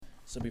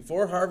So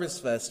before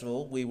Harvest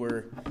Festival, we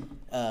were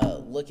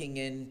looking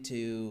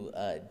into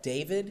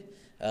David,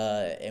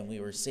 and we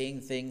were seeing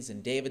things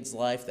in David's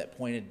life that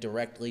pointed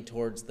directly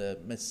towards the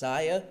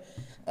Messiah.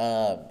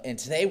 And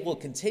today we'll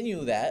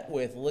continue that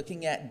with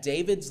looking at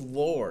David's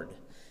Lord.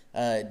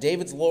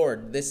 David's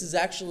Lord. This is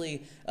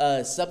actually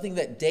something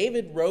that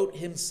David wrote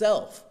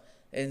himself.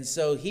 And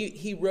so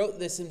he wrote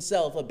this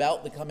himself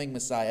about the coming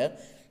Messiah.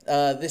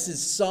 This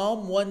is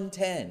Psalm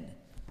 110.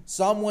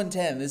 Psalm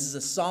 110, this is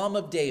a Psalm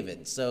of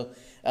David. So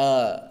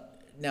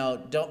now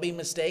don't be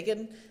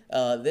mistaken,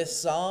 this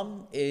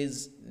Psalm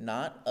is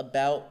not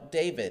about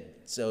David.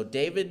 So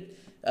David,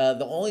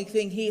 the only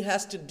thing he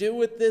has to do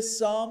with this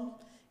Psalm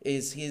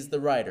is he's the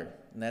writer,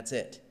 and that's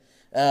it.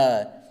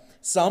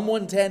 Psalm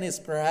 110 is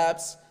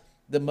perhaps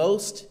the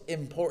most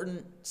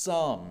important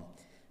Psalm.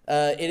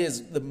 It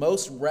is the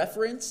most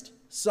referenced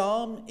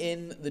Psalm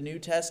in the New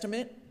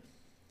Testament,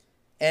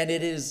 and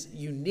it is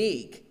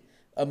unique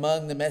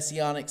among the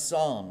Messianic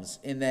Psalms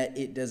in that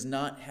it does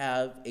not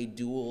have a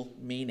dual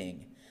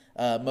meaning.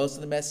 Most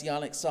of the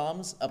Messianic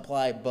Psalms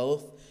apply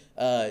both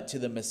to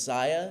the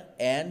Messiah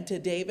and to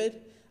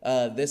David.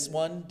 This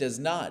one does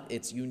not.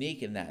 It's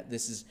unique in that.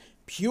 This is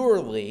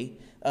purely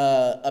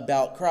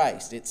about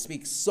Christ. It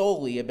speaks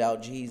solely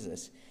about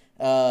Jesus.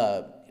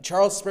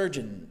 Charles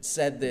Spurgeon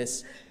said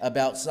this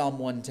about Psalm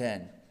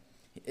 110.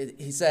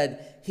 He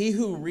said, "He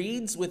who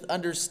reads with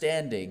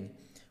understanding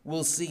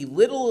will see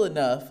little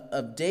enough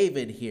of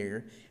David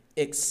here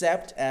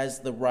except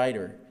as the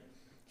writer.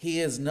 He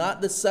is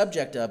not the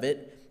subject of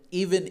it,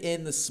 even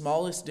in the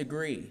smallest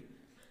degree,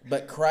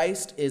 but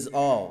Christ is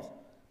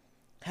all.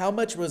 How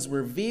much was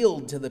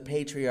revealed to the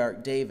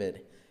patriarch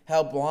David?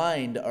 How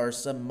blind are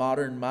some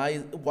modern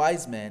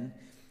wise men,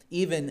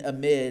 even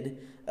amid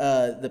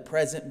the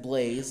present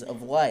blaze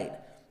of light,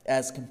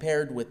 as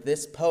compared with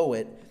this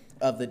poet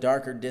of the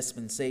darker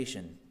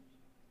dispensation.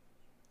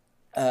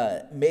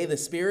 May the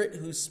Spirit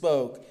who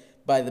spoke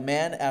by the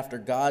man after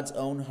God's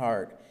own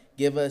heart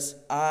give us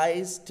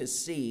eyes to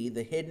see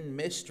the hidden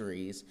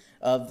mysteries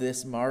of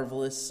this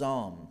marvelous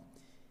psalm,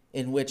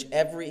 in which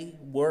every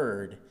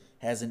word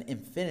has an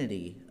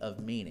infinity of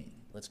meaning."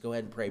 Let's go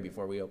ahead and pray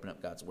before we open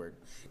up God's word.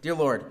 Dear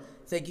Lord,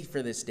 thank you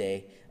for this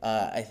day.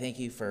 I thank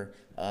you for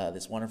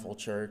this wonderful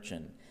church,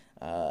 and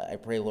I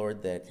pray,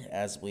 Lord, that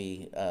as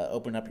we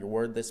open up your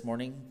word this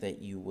morning,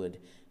 that you would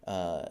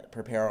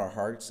prepare our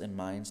hearts and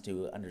minds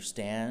to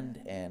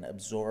understand and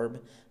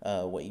absorb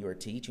what you are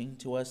teaching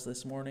to us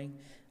this morning.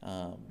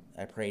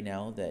 I pray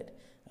now that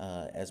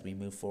as we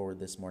move forward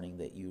this morning,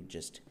 that you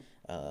just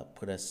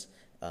put us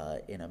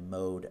in a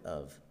mode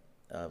of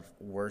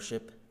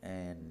worship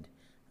and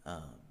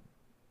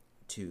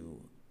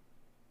to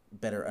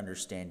better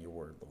understand your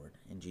word, Lord.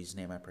 In Jesus'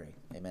 name I pray.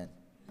 Amen.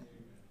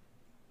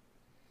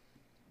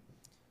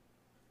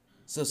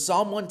 So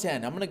Psalm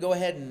 110, I'm going to go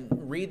ahead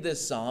and read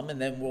this psalm,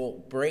 and then we'll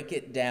break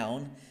it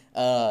down.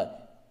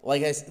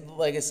 Like I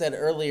said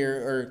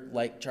earlier, or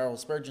like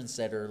Charles Spurgeon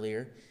said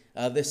earlier,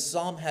 this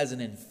psalm has an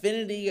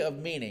infinity of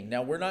meaning.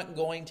 Now, we're not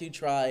going to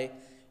try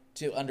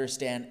to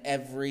understand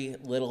every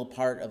little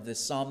part of this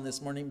psalm this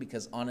morning,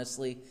 because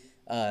honestly,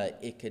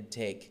 it could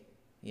take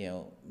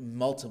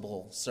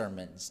multiple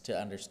sermons to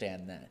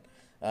understand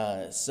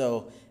that.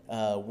 So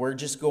we're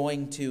just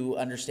going to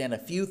understand a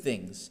few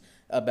things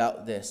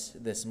about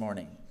this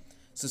morning.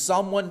 So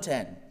Psalm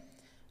 110,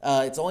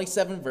 it's only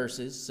 7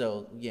 verses,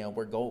 so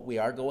we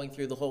are going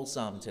through the whole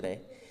psalm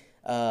today.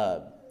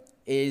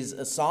 Is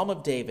a psalm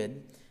of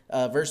David.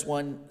 Verse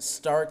 1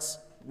 starts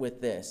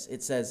with this.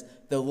 It says,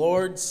 "The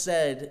Lord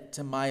said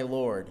to my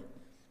Lord,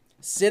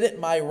 sit at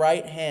my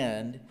right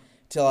hand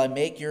till I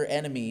make your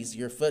enemies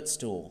your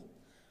footstool.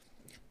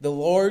 The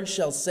Lord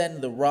shall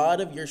send the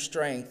rod of your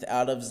strength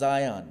out of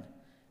Zion.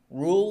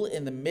 Rule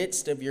in the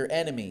midst of your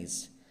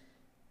enemies.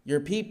 Your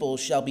people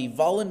shall be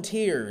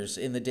volunteers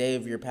in the day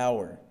of your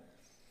power.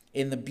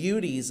 In the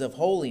beauties of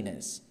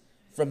holiness,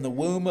 from the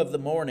womb of the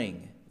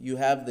morning, you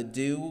have the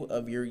dew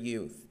of your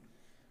youth.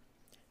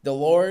 The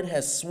Lord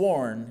has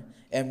sworn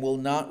and will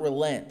not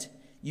relent.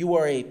 You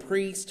are a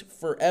priest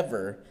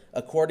forever,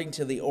 according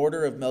to the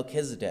order of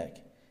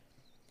Melchizedek.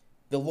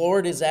 The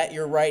Lord is at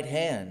your right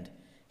hand.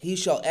 He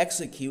shall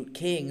execute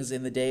kings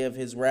in the day of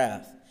his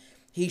wrath.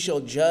 He shall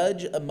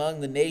judge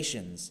among the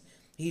nations.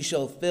 He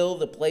shall fill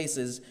the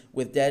places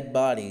with dead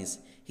bodies.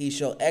 He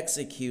shall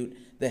execute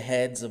the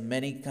heads of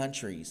many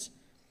countries.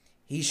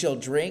 He shall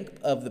drink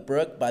of the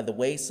brook by the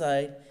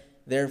wayside.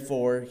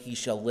 Therefore he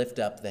shall lift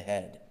up the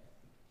head."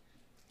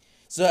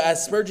 So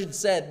as Spurgeon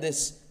said,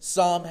 this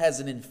psalm has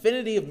an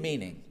infinity of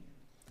meaning.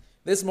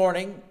 This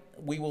morning,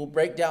 we will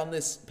break down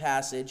this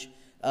passage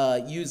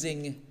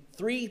using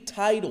 3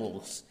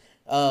 titles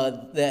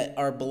that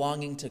are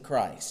belonging to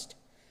Christ.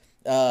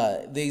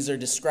 These are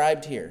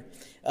described here.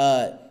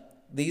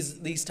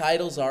 These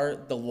titles are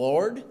the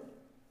Lord,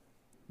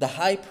 the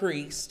High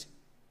Priest,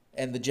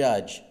 and the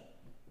Judge.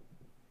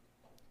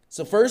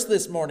 So first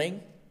this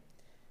morning,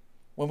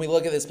 when we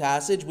look at this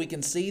passage, we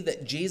can see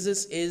that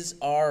Jesus is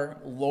our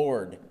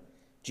Lord.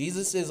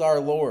 Jesus is our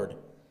Lord.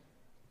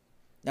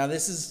 Now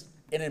this is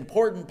an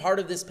important part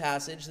of this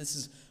passage. This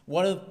is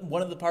one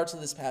of the parts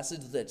of this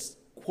passage that's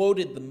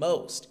quoted the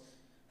most.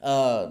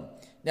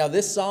 Now,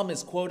 this psalm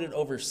is quoted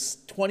over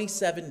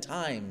 27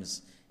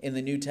 times in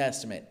the New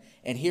Testament,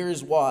 and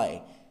here's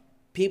why.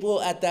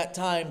 People at that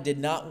time did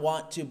not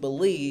want to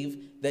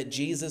believe that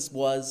Jesus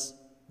was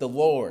the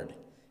Lord.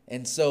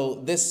 And so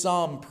this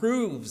psalm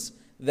proves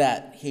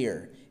that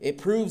here. It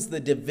proves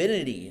the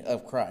divinity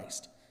of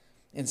Christ.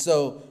 And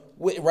so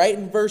right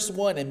in verse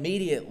 1,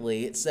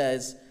 immediately it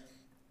says,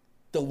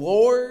 "The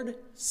Lord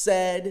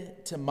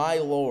said to my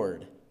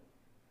Lord,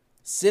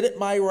 sit at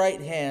my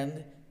right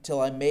hand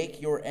till I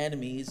make your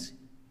enemies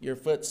your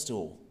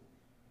footstool."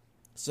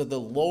 So the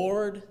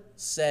Lord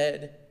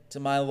said to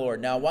my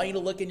Lord. Now I want you to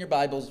look in your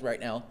Bibles right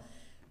now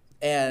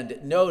and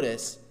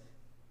notice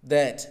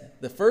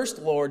that the first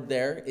Lord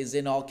there is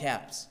in all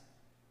caps.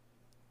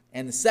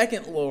 And the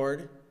second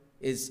Lord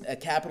is a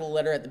capital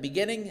letter at the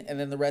beginning, and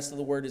then the rest of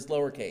the word is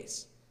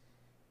lowercase.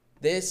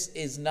 This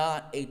is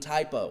not a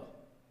typo.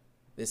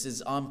 This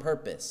is on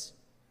purpose.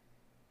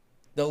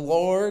 The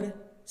Lord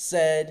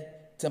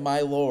said to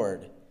my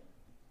Lord.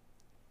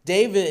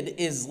 David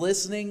is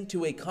listening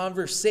to a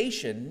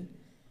conversation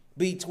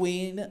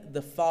between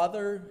the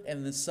Father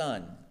and the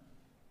Son.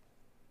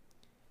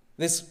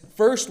 This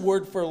first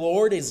word for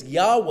Lord is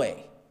Yahweh,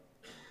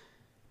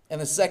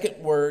 and the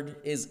second word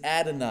is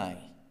Adonai.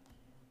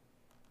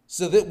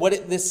 So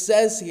that this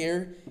says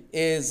here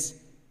is,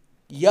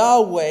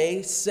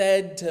 Yahweh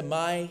said to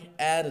my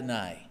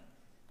Adonai.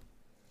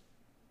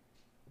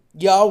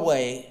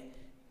 Yahweh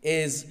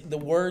is the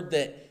word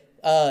that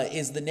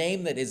is the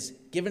name that is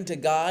given to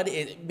God.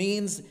 It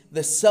means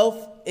the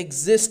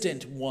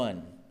self-existent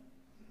one.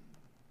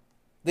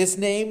 This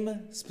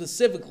name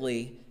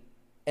specifically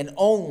and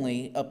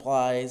only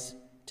applies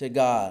to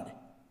God.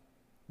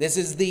 This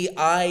is the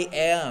I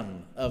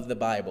am of the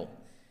Bible.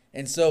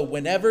 And so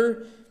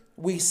whenever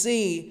we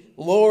see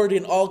Lord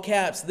in all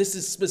caps, this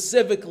is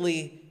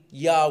specifically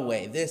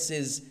Yahweh. This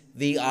is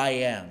the I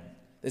am.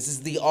 This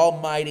is the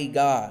Almighty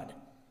God.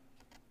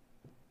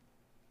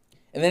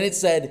 And then it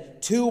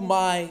said, to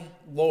my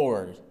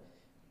Lord.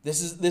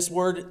 This is this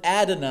word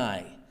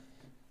Adonai.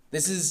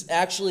 This is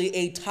actually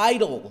a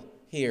title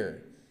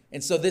here.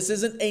 And so this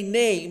isn't a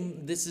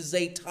name, this is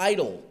a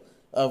title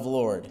of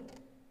Lord.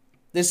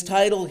 This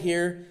title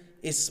here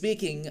is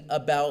speaking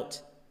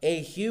about a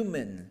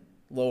human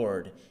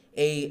Lord,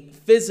 a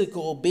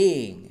physical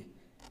being.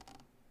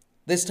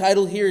 This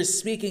title here is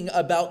speaking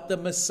about the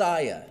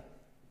Messiah.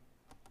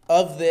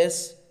 Of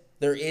this,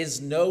 there is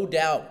no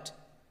doubt,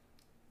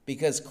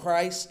 because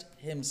Christ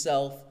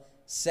himself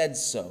said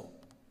so.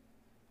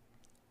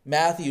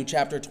 Matthew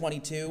chapter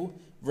 22,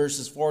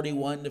 verses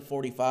 41 to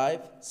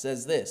 45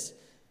 says this.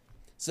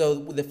 So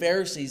the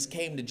Pharisees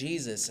came to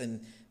Jesus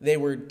and they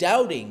were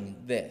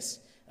doubting this.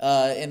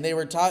 And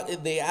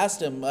they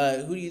asked him,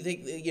 who do you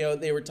think,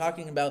 they were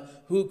talking about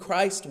who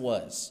Christ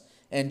was.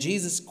 And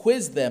Jesus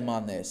quizzed them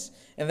on this.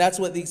 And that's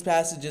what these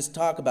passages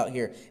talk about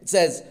here. It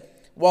says,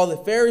 while the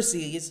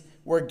Pharisees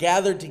were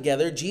gathered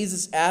together,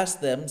 Jesus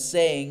asked them,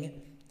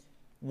 saying,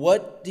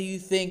 what do you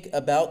think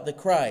about the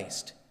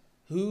Christ?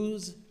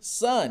 Whose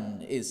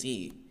son is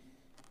he?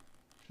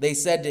 They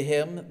said to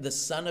him, the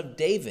son of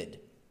David.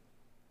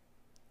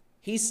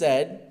 He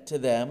said to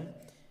them,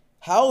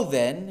 how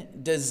then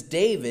does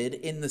David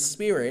in the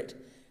Spirit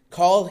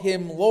call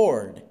him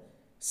Lord,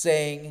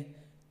 saying,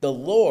 the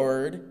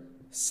Lord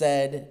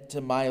said to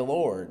my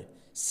Lord,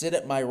 sit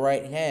at my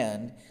right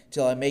hand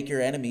till I make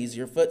your enemies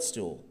your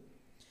footstool.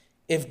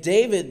 If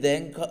David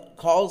then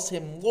calls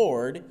him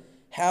Lord,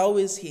 how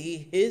is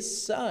he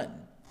his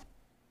son?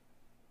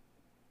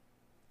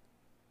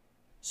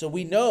 So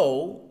we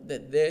know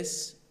that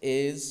this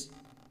is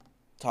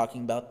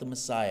talking about the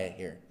Messiah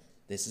here.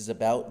 This is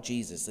about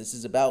Jesus. This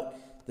is about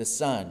the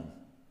Son.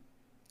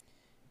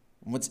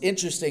 And what's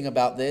interesting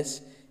about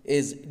this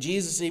is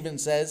Jesus even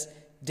says,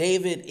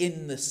 David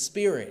in the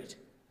Spirit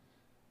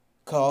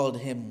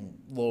called him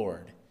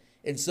Lord.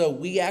 And so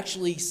we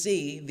actually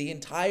see the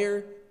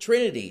entire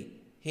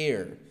Trinity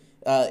here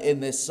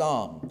in this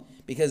psalm.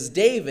 Because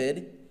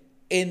David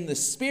in the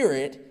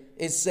Spirit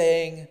is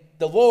saying,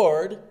 the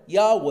Lord,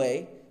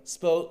 Yahweh,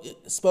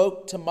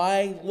 spoke to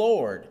my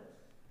Lord,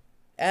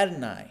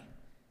 Adonai.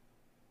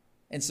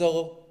 And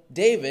so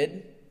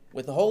David,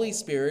 with the Holy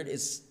Spirit,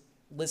 is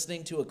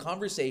listening to a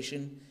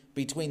conversation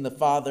between the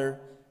Father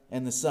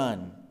and the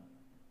Son.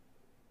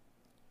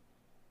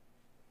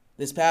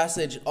 This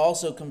passage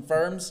also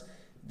confirms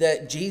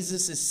that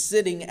Jesus is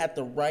sitting at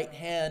the right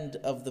hand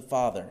of the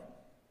Father.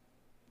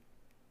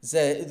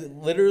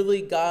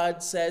 Literally,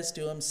 God says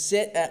to him,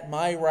 sit at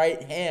my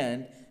right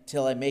hand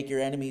till I make your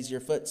enemies your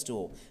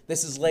footstool.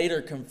 This is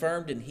later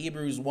confirmed in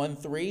Hebrews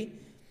 1:3.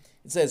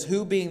 It says,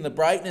 who being the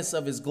brightness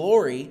of his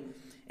glory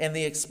and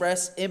the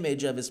express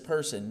image of his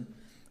person,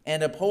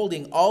 and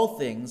upholding all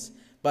things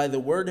by the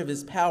word of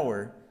his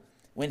power,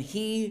 when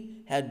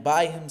he had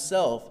by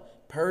himself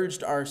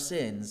purged our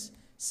sins,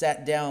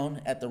 sat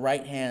down at the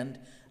right hand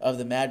of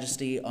the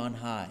majesty on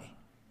high.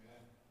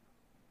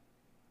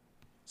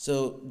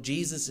 So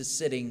Jesus is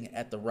sitting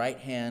at the right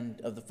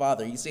hand of the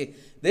Father. You see,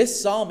 this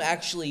psalm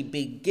actually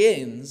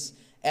begins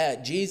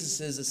at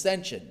Jesus'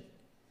 ascension.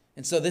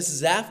 And so this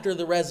is after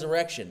the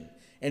resurrection.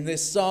 And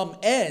this psalm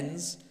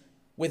ends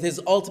with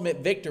his ultimate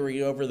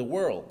victory over the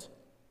world.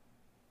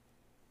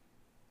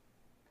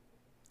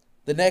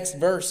 The next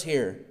verse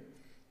here,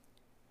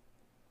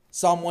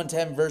 Psalm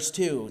 110, verse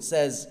 2,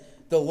 says,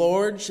 "The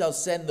Lord shall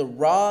send the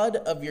rod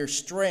of your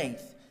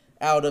strength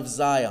out of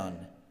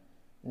Zion.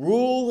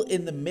 Rule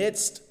in the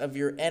midst of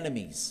your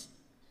enemies."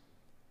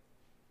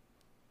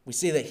 We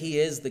see that he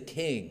is the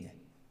king.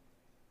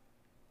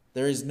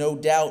 There is no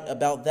doubt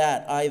about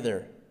that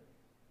either.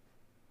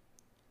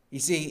 You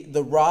see,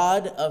 the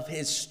rod of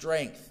his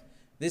strength.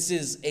 This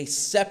is a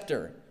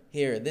scepter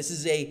here. This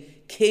is a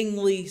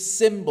kingly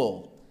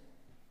symbol.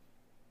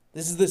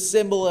 This is the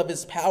symbol of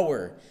his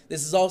power.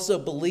 This is also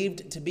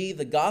believed to be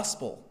the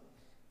gospel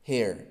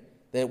here,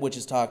 which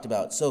is talked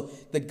about. So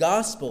the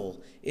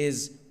gospel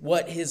is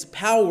what his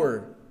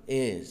power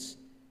is.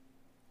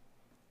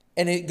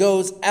 And it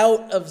goes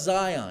out of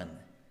Zion.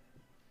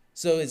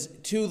 So it's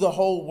to the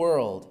whole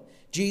world.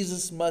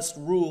 Jesus must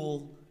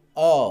rule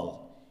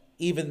all,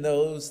 even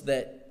those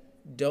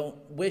that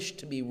don't wish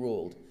to be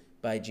ruled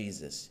by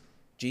Jesus.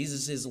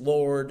 Jesus is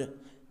Lord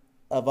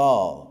of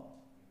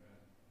all.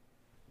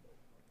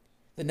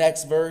 The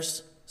next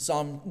verse,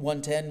 Psalm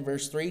 110,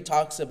 verse 3,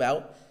 talks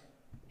about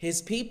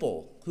his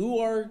people. Who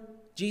are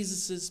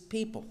Jesus'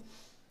 people?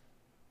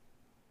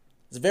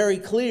 It's very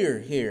clear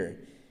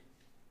here.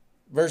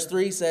 Verse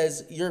 3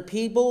 says, "Your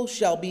people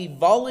shall be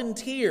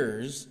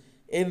volunteers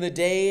in the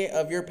day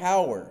of your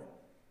power,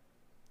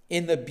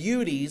 in the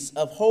beauties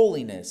of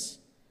holiness.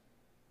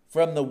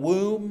 From the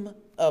womb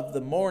of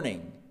the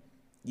morning,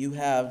 you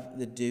have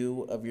the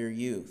dew of your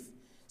youth."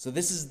 So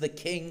this is the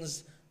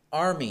king's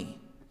army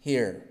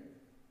here.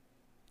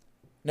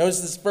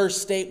 Notice this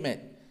first statement.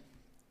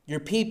 Your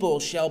people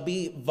shall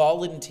be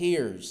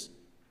volunteers.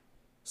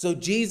 So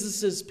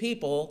Jesus'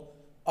 people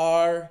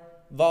are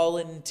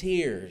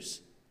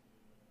volunteers.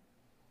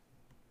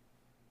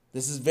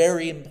 This is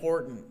very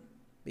important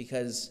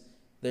because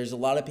there's a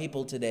lot of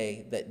people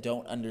today that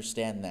don't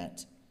understand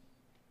that.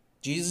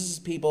 Jesus'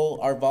 people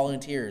are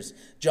volunteers.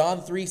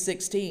 John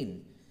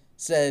 3:16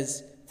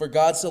 says, "For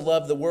God so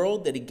loved the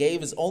world that he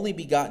gave his only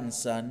begotten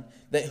Son,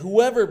 that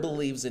whoever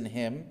believes in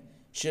him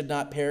should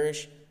not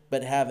perish,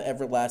 but have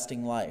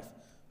everlasting life."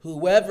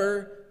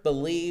 Whoever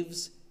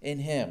believes in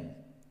him.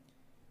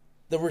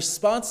 The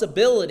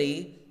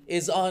responsibility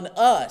is on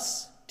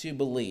us to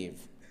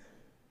believe.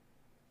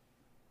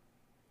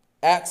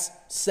 Acts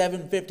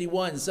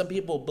 7:51, some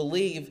people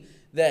believe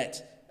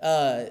that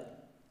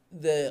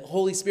the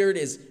Holy Spirit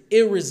is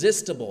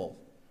irresistible.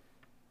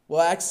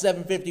 Well, Acts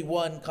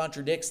 7:51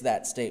 contradicts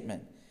that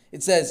statement.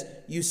 It says,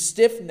 "You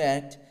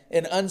stiff-necked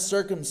and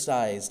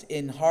uncircumcised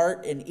in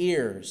heart and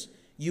ears,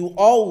 you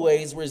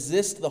always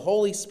resist the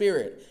Holy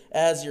Spirit,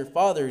 as your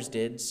fathers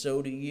did,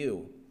 so do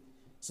you."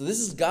 So this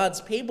is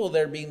God's people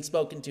that are being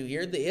spoken to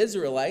here, the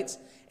Israelites,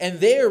 and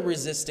they're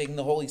resisting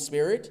the Holy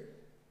Spirit.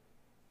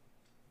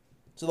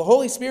 So the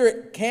Holy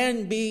Spirit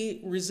can be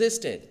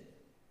resisted.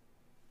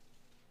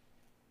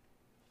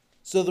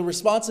 So the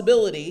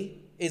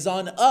responsibility is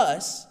on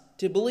us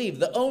to believe,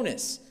 the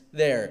onus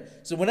there.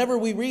 So whenever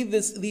we read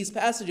these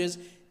passages,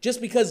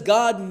 just because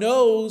God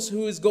knows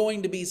who is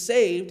going to be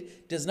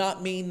saved does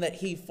not mean that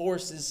he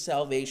forces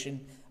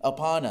salvation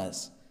upon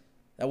us.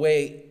 That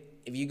way,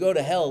 if you go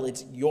to hell,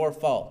 it's your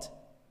fault.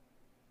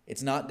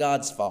 It's not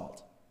God's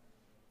fault.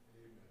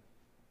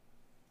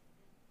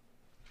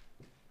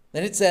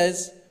 Then it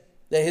says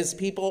that his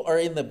people are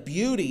in the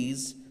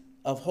beauties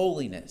of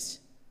holiness.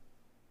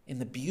 In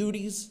the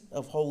beauties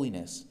of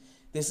holiness.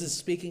 This is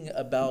speaking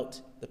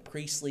about the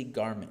priestly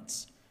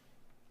garments.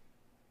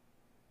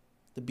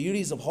 The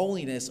beauties of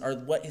holiness are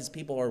what his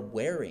people are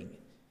wearing.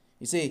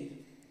 You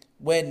see,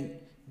 when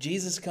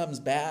Jesus comes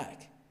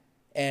back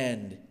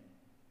and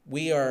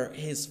we are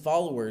his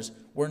followers,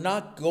 we're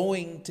not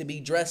going to be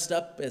dressed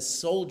up as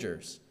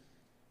soldiers.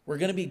 We're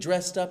going to be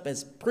dressed up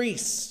as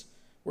priests.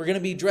 We're going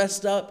to be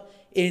dressed up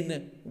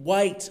in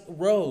white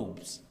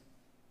robes,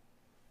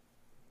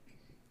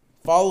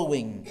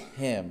 following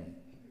him.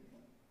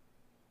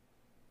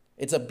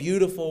 It's a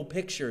beautiful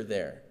picture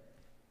there.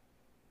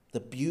 The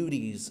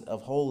beauties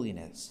of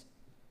holiness.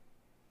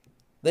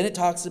 Then it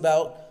talks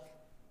about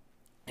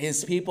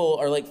his people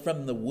are like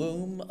from the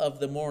womb of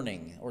the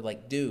morning, or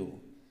like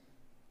dew.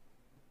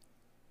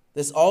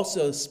 This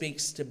also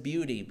speaks to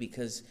beauty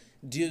because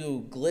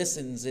dew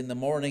glistens in the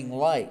morning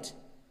light,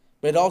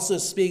 but it also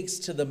speaks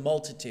to the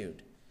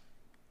multitude.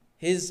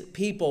 His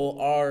people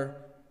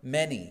are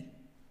many.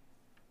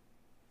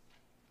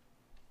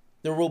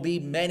 There will be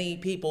many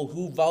people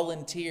who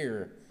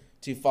volunteer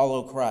to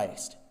follow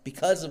Christ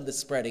because of the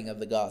spreading of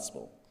the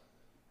gospel.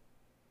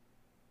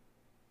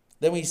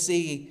 Then we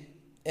see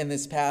in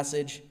this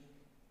passage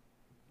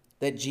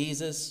that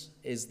Jesus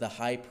is the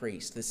high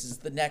priest. This is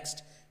the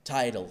next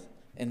title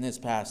in this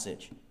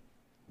passage.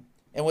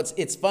 And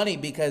it's funny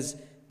because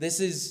this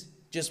is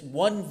just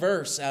one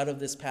verse out of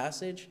this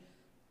passage,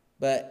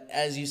 But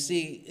as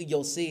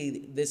you'll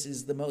see this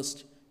is the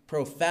most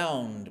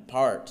profound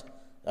part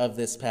of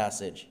this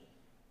passage.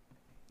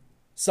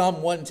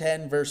 Psalm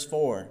 110 verse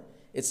 4.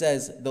 It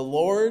says, "The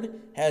Lord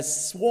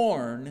has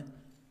sworn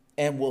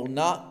and will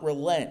not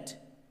relent.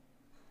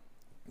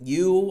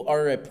 You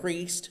are a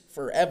priest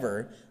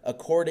forever,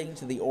 according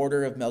to the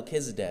order of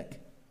Melchizedek."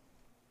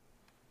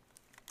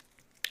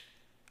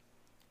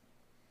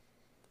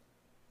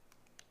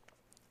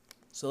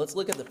 So let's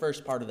look at the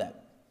first part of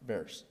that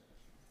verse.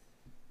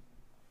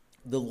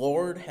 The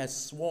Lord has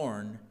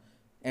sworn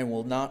and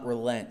will not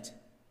relent.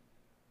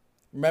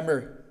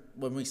 Remember,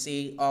 when we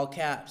see all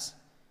caps,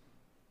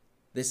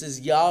 this is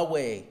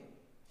Yahweh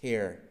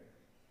here.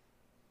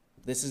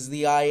 This is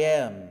the I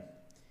am.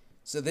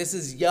 So this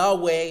is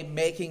Yahweh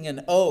making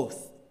an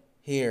oath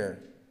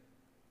here.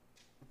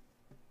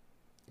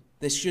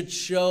 This should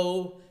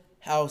show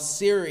how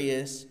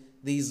serious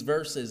these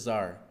verses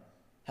are,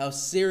 how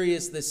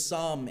serious this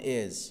psalm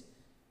is.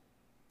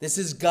 This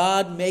is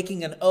God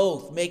making an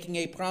oath, making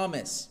a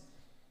promise.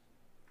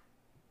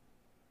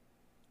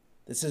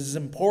 This is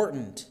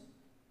important.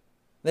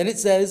 Then it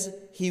says,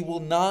 he will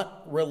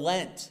not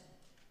relent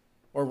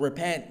or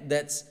repent.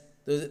 That's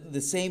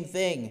the same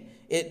thing.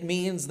 It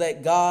means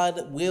that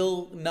God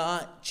will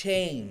not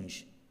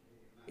change.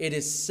 It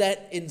is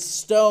set in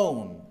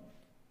stone.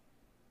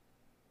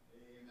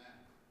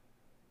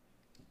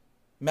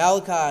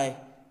 Malachi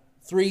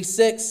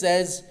 3:6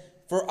 says,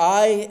 "For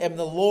I am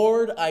the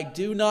Lord, I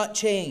do not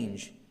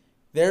change.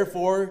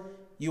 Therefore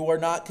you are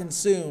not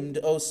consumed,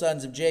 O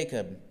sons of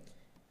Jacob."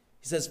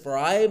 He says, "For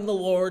I am the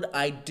Lord,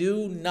 I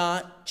do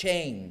not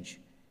change."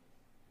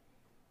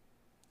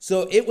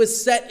 So it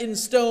was set in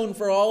stone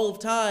for all of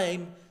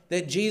time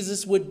that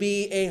Jesus would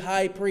be a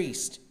high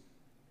priest.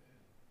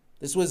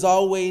 This was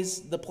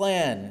always the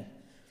plan.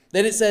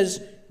 Then it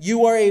says,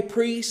 "You are a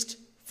priest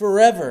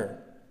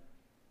forever."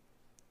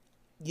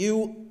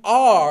 You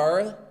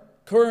are,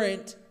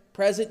 current,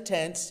 present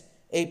tense,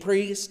 a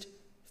priest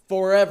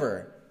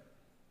forever.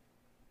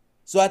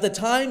 So at the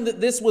time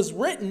that this was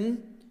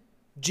written,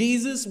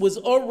 Jesus was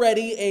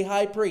already a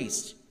high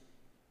priest.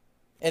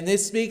 And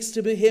this speaks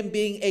to him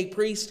being a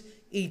priest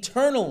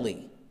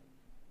eternally.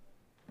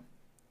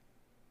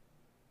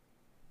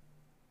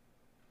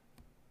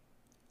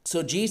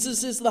 So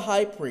Jesus is the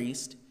high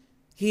priest.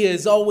 He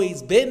has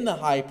always been the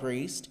high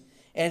priest,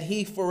 and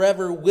he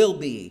forever will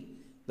be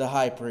the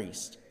high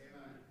priest.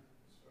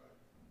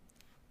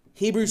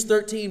 Hebrews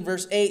 13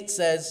 verse 8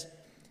 says,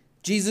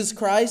 "Jesus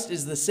Christ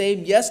is the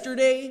same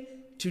yesterday,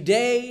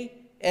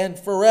 today, and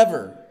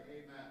forever."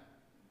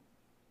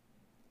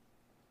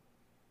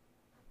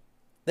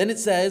 Then it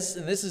says,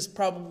 and this is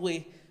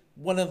probably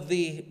one of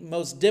the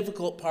most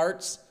difficult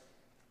parts,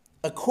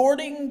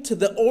 "according to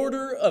the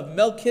order of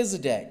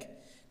Melchizedek."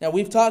 Now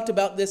we've talked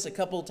about this a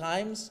couple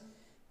times,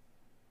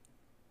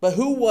 but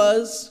who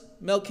was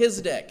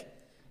Melchizedek?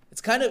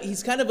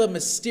 He's kind of a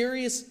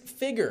mysterious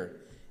figure.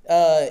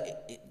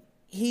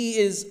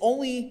 He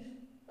only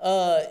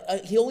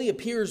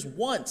appears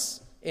once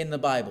in the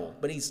Bible,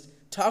 but he's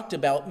talked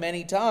about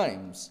many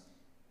times.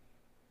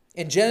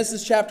 In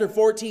Genesis chapter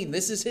 14,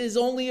 this is his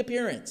only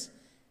appearance.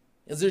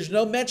 There's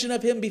no mention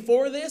of him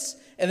before this,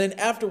 and then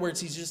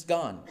afterwards he's just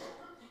gone.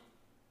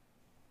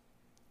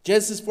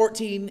 Genesis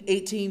 14,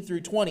 18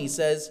 through 20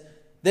 says,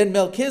 "Then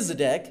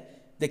Melchizedek,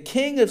 the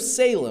king of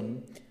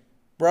Salem,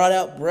 brought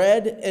out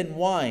bread and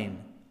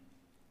wine.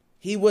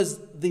 He was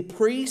the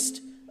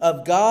priest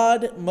of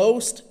God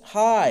Most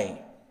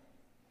High.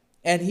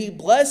 And he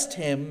blessed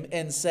him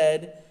and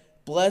said,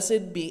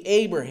 'Blessed be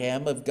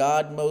Abraham of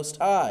God Most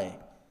High,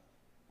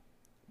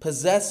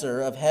 possessor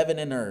of heaven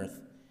and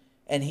earth.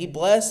 And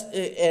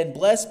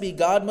blessed be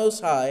God Most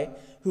High,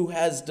 who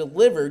has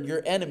delivered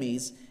your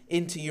enemies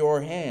into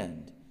your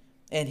hand.'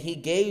 And he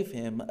gave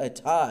him a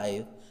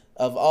tithe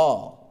of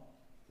all."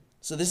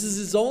 So this is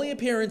his only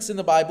appearance in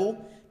the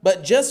Bible,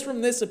 but just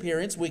from this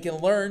appearance, we can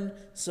learn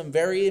some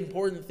very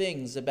important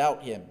things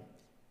about him.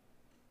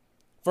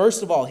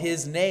 First of all,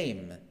 his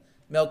name,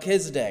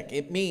 Melchizedek.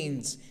 It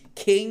means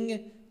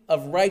king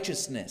of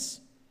righteousness.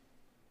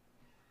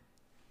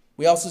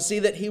 We also see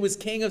that he was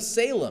king of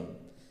Salem.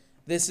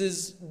 This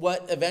is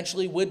what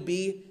eventually would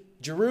be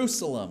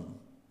Jerusalem.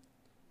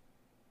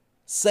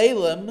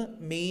 Salem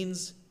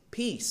means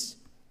peace.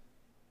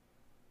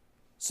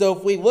 So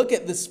if we look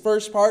at this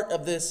first part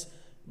of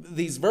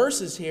these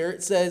verses here,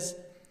 it says,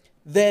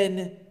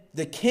 "Then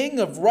the king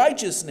of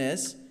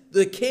righteousness,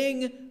 the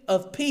king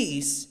of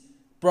peace,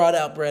 brought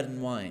out bread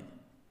and wine."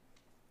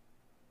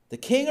 The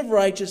king of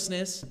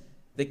righteousness,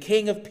 the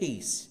king of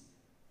peace.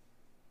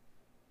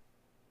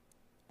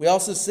 We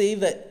also see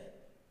that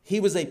he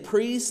was a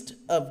priest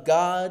of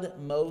God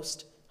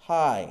Most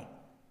High.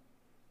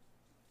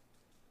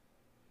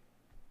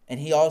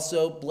 And he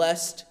also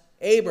blessed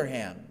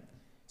Abraham.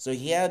 So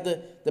he had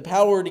the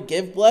power to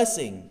give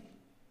blessing.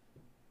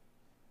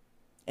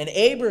 And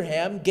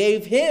Abraham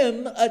gave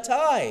him a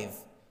tithe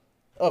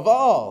of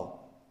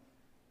all.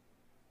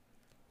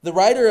 The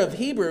writer of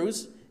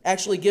Hebrews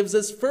actually gives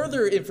us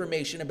further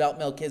information about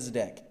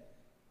Melchizedek.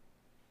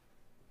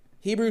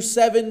 Hebrews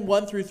 7,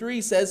 1 through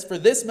 3 says, "For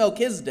this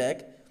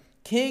Melchizedek,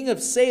 king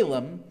of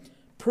Salem,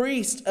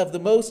 priest of the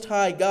Most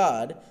High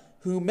God,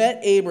 who met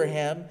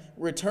Abraham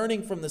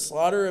returning from the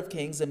slaughter of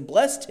kings and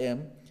blessed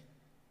him,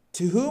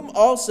 to whom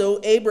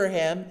also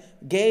Abraham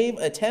gave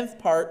a tenth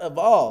part of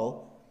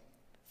all,"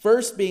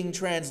 first being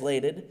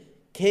translated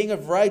king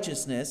of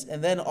righteousness,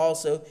 and then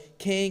also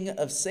king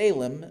of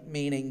Salem,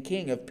 meaning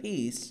king of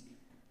peace.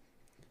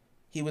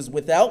 "He was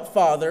without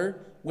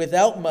father,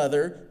 without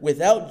mother,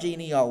 without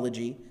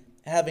genealogy,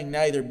 having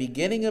neither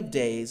beginning of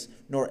days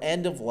nor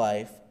end of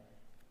life,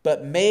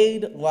 but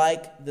made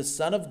like the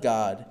Son of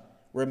God,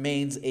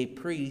 remains a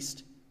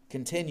priest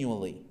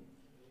continually."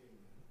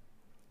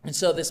 And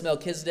so this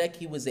Melchizedek,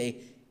 he was a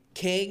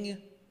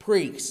king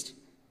priest.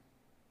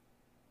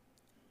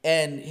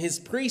 And his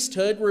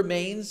priesthood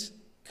remains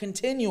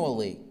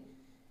continually.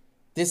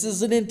 This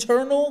is an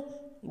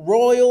eternal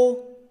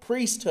royal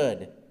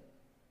priesthood.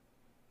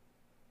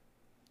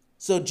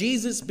 So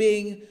Jesus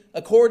being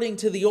according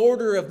to the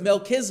order of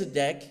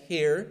Melchizedek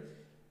here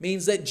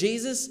means that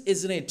Jesus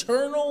is an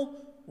eternal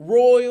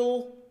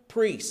royal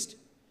priest.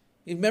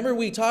 You remember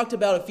we talked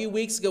about a few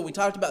weeks ago, we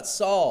talked about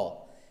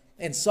Saul.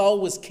 And Saul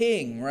was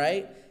king,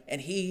 right?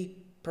 And he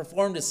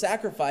performed a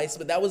sacrifice,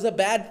 but that was a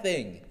bad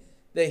thing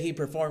that he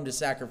performed a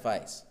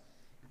sacrifice.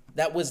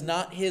 That was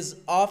not his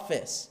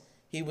office.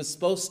 He was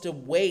supposed to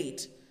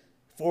wait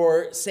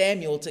for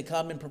Samuel to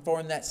come and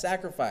perform that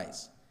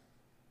sacrifice.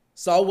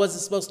 Saul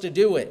wasn't supposed to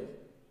do it.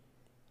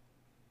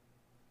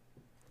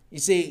 You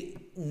see,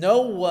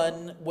 no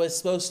one was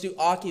supposed to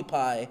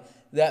occupy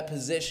that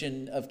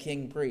position of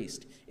king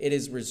priest. It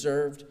is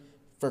reserved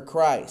for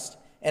Christ.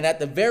 And at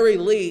the very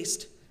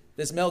least,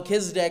 this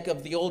Melchizedek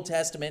of the Old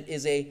Testament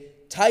is a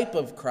type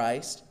of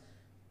Christ.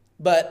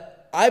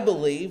 But I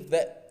believe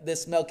that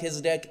this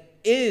Melchizedek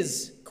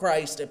is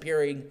Christ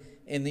appearing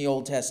in the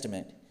Old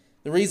Testament.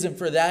 The reason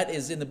for that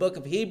is in the book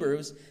of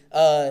Hebrews,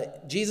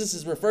 Jesus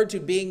is referred to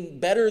being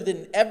better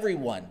than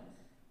everyone,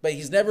 but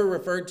he's never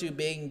referred to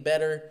being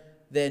better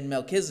than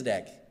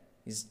Melchizedek.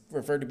 He's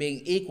referred to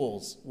being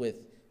equals with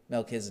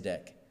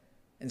Melchizedek.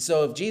 And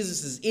so if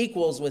Jesus is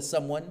equals with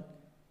someone,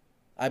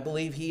 I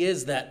believe he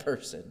is that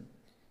person.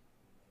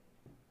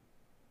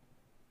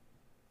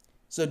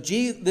 So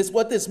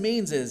what this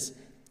means is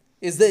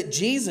that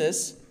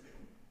Jesus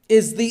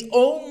is the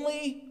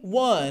only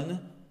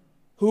one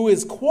who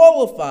is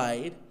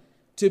qualified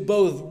to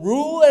both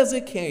rule as a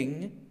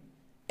king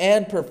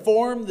and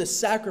perform the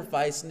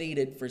sacrifice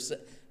needed for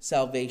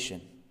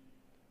salvation.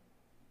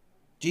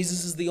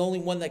 Jesus is the only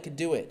one that could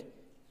do it.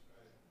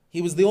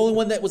 He was the only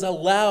one that was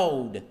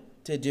allowed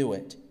to do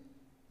it.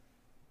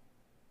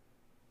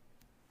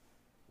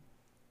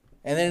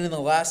 And then in the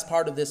last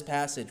part of this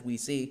passage, we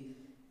see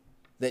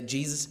that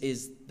Jesus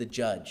is the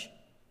judge.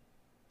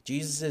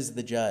 Jesus is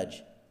the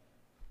judge.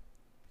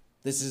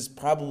 This is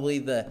probably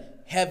the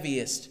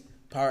heaviest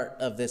part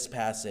of this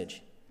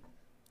passage.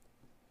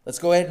 Let's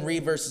go ahead and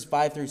read verses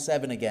 5 through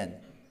 7 again.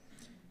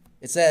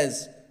 It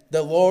says,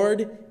 "The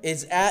Lord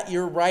is at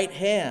your right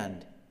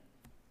hand.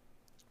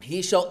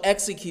 He shall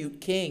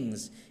execute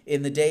kings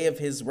in the day of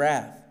his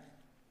wrath.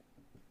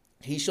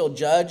 He shall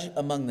judge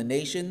among the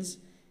nations.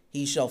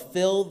 He shall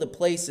fill the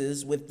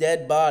places with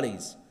dead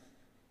bodies.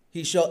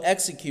 He shall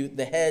execute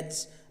the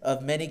heads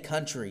of many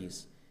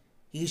countries.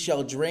 He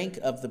shall drink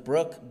of the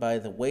brook by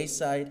the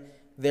wayside.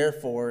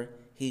 Therefore,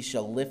 he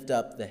shall lift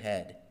up the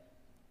head."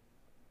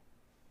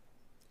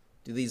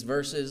 Do these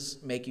verses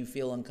make you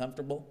feel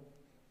uncomfortable?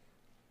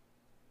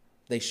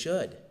 They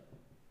should.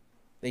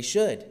 They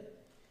should.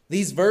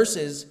 These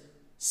verses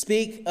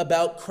speak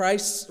about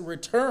Christ's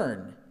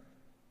return.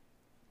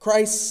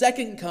 Christ's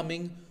second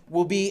coming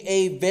will be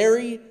a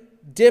very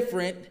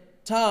different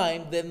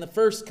time than the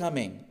first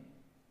coming.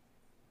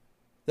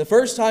 The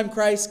first time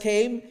Christ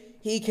came,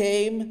 he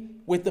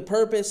came with the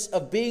purpose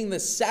of being the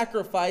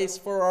sacrifice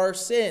for our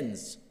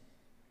sins,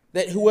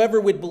 that whoever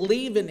would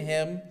believe in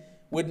him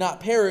would not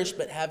perish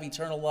but have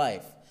eternal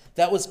life.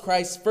 That was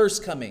Christ's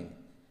first coming.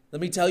 Let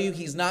me tell you,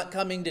 he's not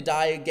coming to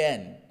die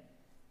again.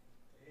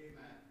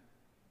 Amen.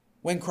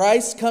 When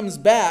Christ comes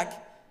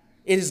back,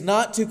 it is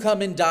not to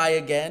come and die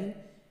again.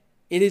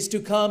 It is to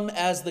come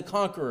as the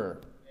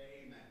conqueror.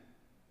 Amen.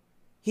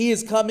 He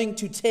is coming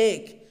to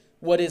take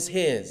what is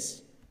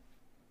his.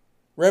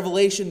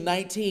 Revelation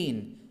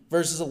 19,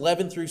 verses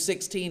 11 through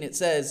 16, it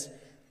says,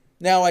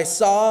 Now I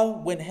saw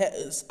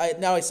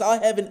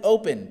heaven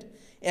opened,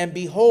 and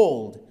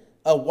behold,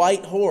 a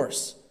white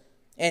horse,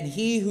 and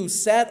he who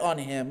sat on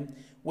him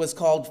was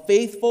called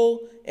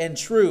Faithful and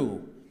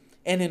True,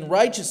 and in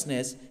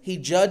righteousness he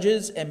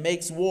judges and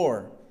makes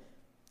war.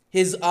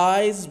 His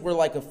eyes were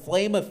like a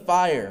flame of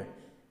fire,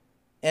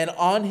 and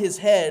on his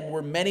head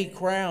were many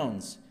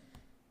crowns.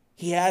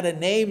 He had a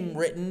name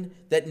written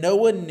that no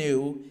one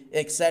knew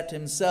except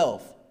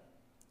himself.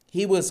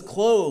 He was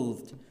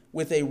clothed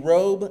with a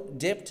robe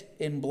dipped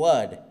in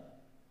blood.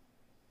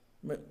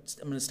 I'm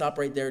going to stop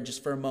right there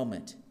just for a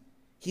moment.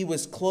 He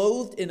was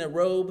clothed in a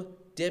robe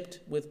dipped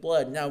with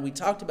blood. Now, we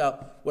talked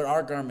about what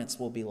our garments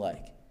will be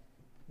like.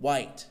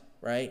 White,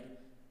 right?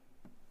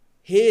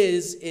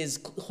 His is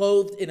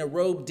clothed in a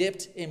robe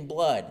dipped in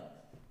blood.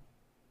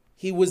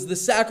 He was the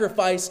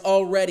sacrifice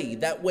already.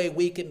 That way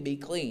we can be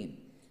clean.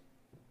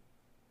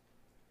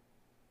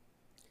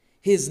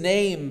 His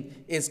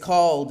name is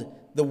called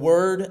the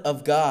Word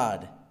of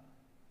God.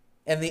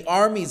 And the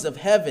armies of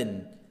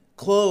heaven,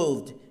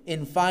 clothed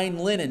in fine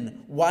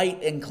linen,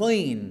 white and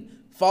clean,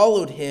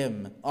 followed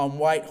him on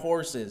white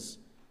horses.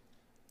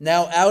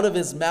 Now out of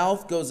his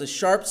mouth goes a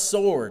sharp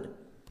sword,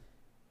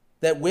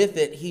 that with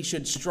it he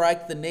should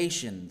strike the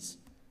nations.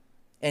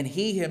 And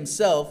he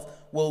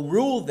himself will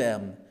rule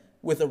them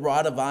with a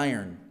rod of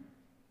iron.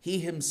 He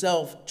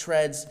himself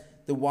treads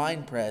the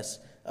winepress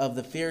of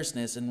the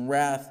fierceness and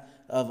wrath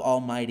of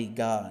Almighty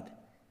God.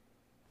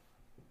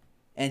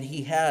 And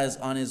he has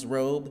on his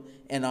robe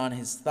and on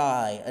his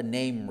thigh a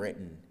name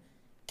written,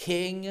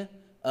 King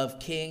of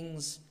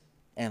Kings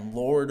and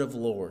Lord of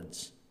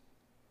Lords.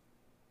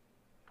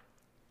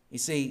 You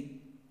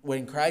see,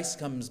 when Christ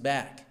comes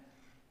back,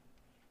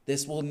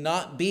 this will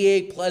not be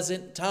a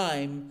pleasant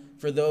time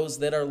for those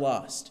that are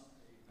lost.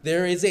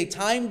 There is a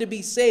time to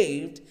be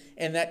saved,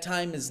 and that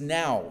time is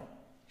now.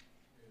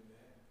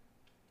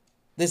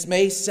 This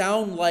may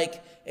sound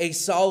like a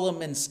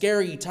solemn and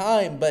scary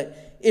time,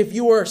 but if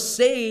you are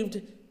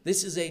saved,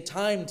 this is a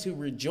time to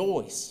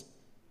rejoice.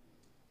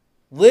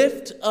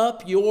 Lift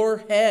up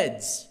your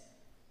heads.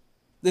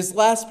 This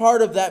last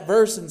part of that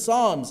verse in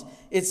Psalms,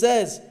 it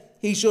says,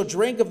 He shall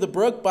drink of the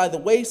brook by the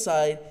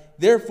wayside,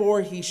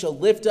 therefore he shall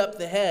lift up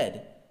the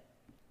head.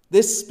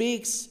 This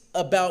speaks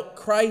about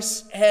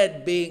Christ's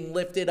head being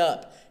lifted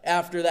up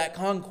after that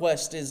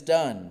conquest is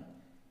done.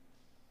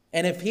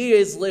 And if he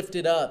is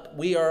lifted up,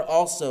 we are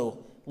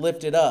also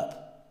lifted up.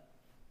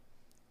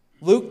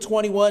 Luke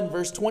 21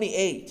 verse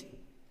 28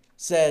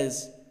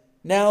 says,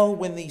 Now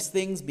when these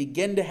things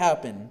begin to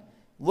happen,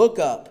 look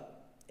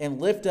up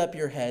and lift up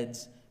your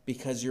heads,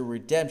 because your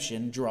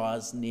redemption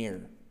draws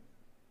near.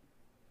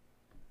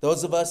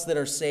 Those of us that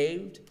are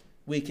saved,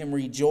 we can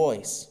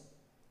rejoice,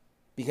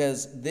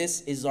 because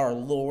this is our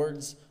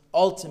Lord's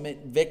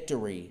ultimate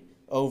victory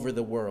over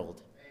the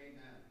world.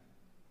 Amen.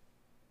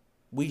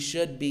 We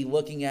should be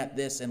looking at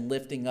this and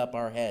lifting up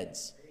our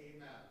heads.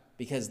 Amen.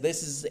 Because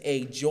this is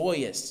a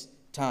joyous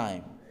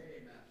time.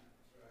 Amen.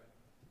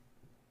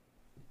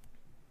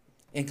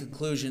 In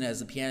conclusion, as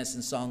the pianist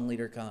and song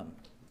leader come,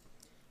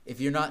 if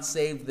you're not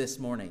saved this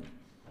morning,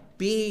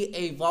 be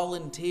a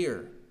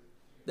volunteer.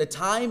 The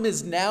time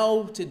is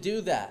now to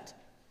do that.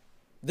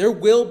 There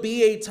will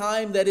be a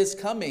time that is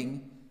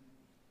coming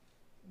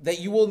that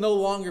you will no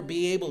longer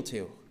be able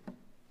to.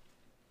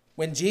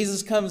 When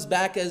Jesus comes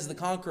back as the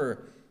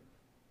conqueror,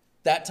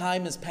 that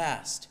time is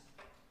past.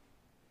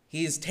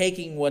 He is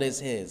taking what is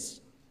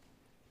his.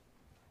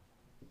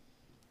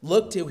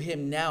 Look to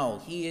him now.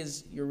 He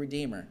is your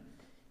Redeemer.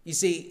 You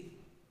see,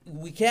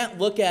 we can't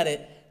look at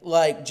it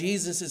like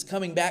Jesus is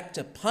coming back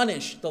to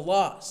punish the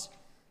lost.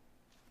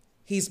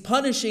 He's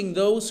punishing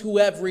those who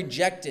have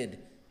rejected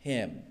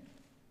him.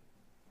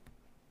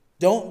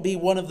 Don't be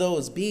one of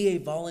those. Be a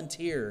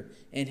volunteer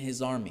in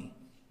his army.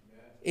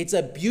 It's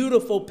a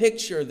beautiful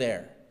picture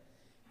there.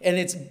 And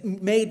it's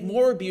made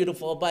more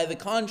beautiful by the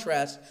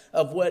contrast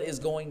of what is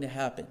going to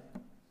happen.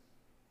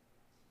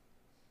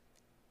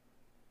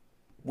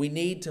 We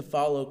need to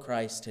follow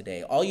Christ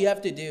today. All you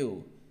have to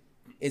do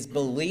is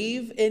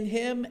believe in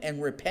him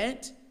and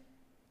repent,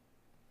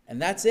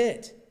 and that's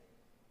it.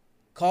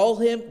 Call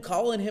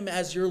on him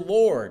as your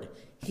Lord.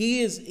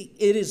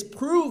 It is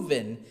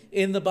proven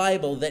in the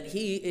Bible that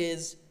he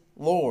is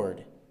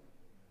Lord.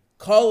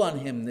 Call on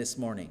him this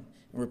morning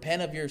and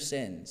repent of your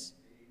sins.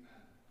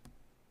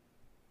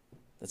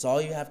 That's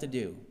all you have to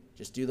do.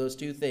 Just do those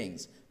two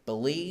things.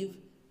 Believe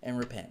and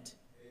repent.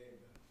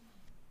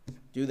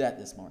 Do that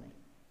this morning.